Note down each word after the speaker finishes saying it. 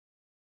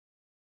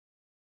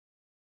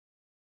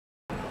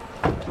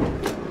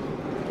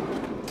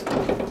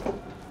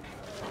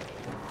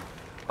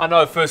I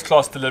know a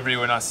first-class delivery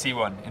when I see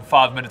one. In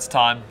 5 minutes'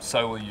 time,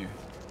 so will you.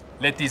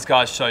 Let these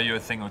guys show you a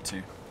thing or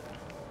two.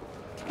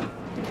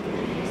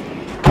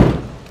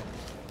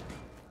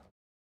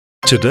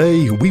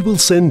 Today, we will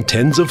send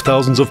tens of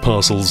thousands of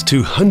parcels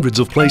to hundreds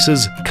of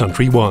places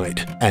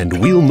countrywide. And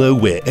we'll know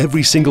where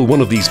every single one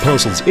of these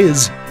parcels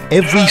is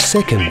every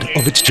second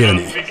of its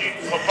journey.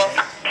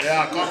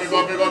 Yeah, copy.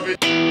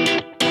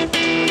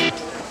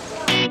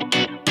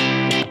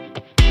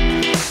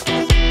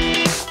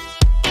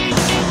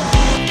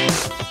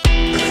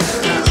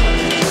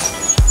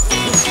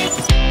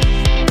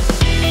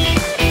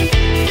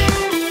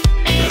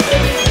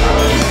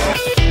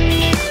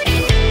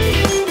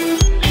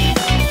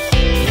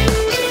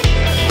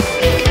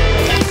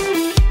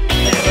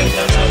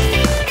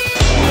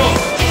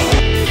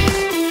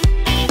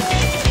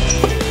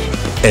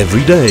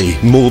 Every day,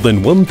 more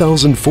than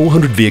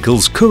 1,400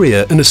 vehicles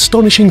courier an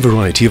astonishing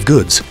variety of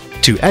goods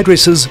to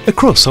addresses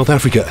across South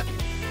Africa,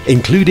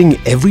 including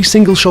every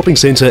single shopping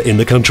centre in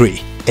the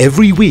country.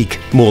 Every week,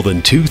 more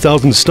than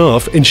 2,000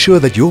 staff ensure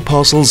that your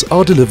parcels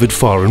are delivered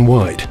far and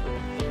wide.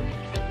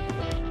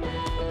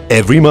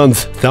 Every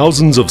month,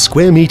 thousands of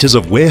square meters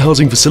of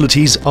warehousing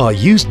facilities are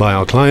used by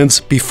our clients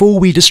before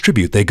we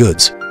distribute their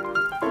goods.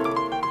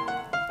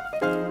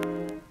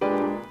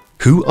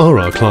 Who are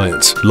our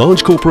clients?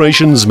 Large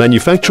corporations,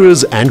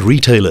 manufacturers and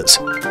retailers.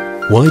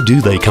 Why do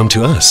they come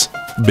to us?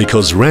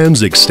 Because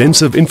RAM's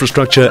extensive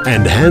infrastructure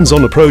and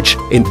hands-on approach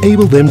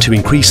enable them to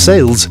increase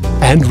sales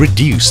and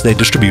reduce their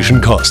distribution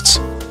costs.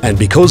 And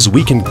because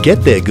we can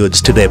get their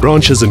goods to their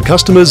branches and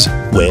customers,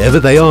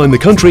 wherever they are in the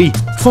country,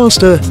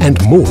 faster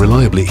and more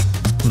reliably.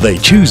 They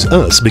choose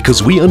us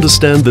because we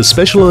understand the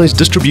specialized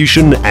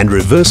distribution and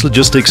reverse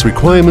logistics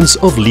requirements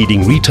of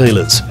leading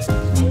retailers.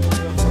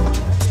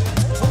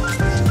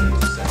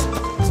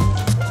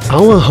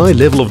 Our high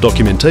level of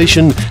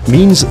documentation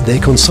means their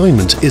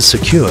consignment is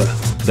secure,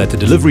 that the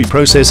delivery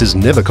process is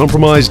never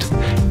compromised,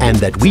 and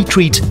that we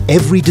treat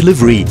every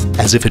delivery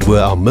as if it were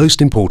our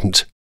most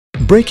important.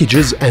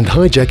 Breakages and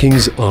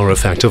hijackings are a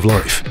fact of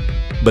life.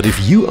 But if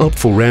you opt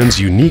for RAM's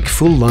unique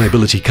full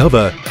liability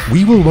cover,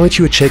 we will write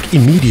you a check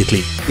immediately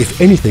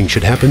if anything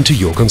should happen to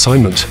your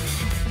consignment.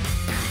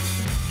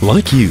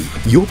 Like you,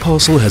 your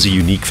parcel has a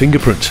unique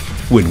fingerprint.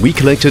 When we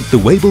collect it, the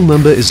Weibull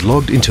number is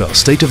logged into our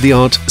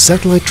state-of-the-art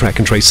satellite track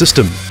and trace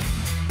system.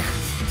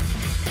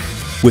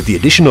 With the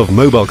addition of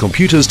mobile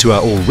computers to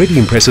our already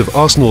impressive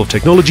arsenal of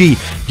technology,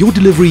 your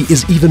delivery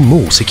is even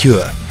more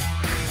secure.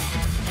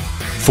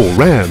 For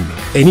RAM,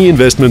 any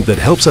investment that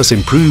helps us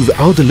improve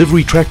our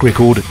delivery track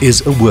record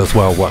is a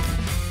worthwhile one.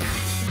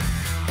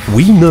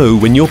 We know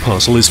when your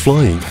parcel is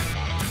flying.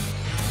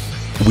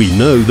 We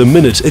know the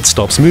minute it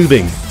stops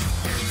moving.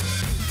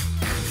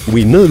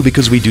 We know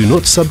because we do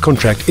not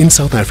subcontract in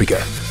South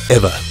Africa.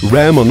 Ever.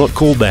 RAM are not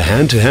called the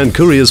hand-to-hand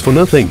couriers for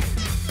nothing.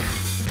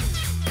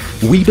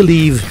 We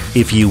believe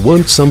if you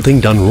want something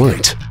done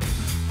right,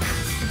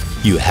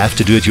 you have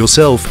to do it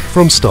yourself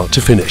from start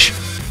to finish.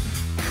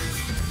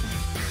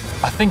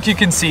 I think you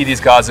can see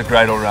these guys are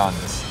great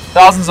all-rounders.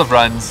 Thousands of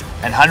runs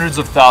and hundreds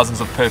of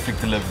thousands of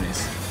perfect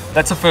deliveries.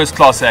 That's a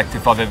first-class act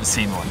if I've ever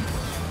seen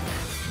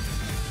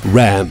one.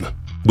 RAM.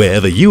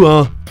 Wherever you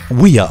are,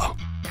 we are.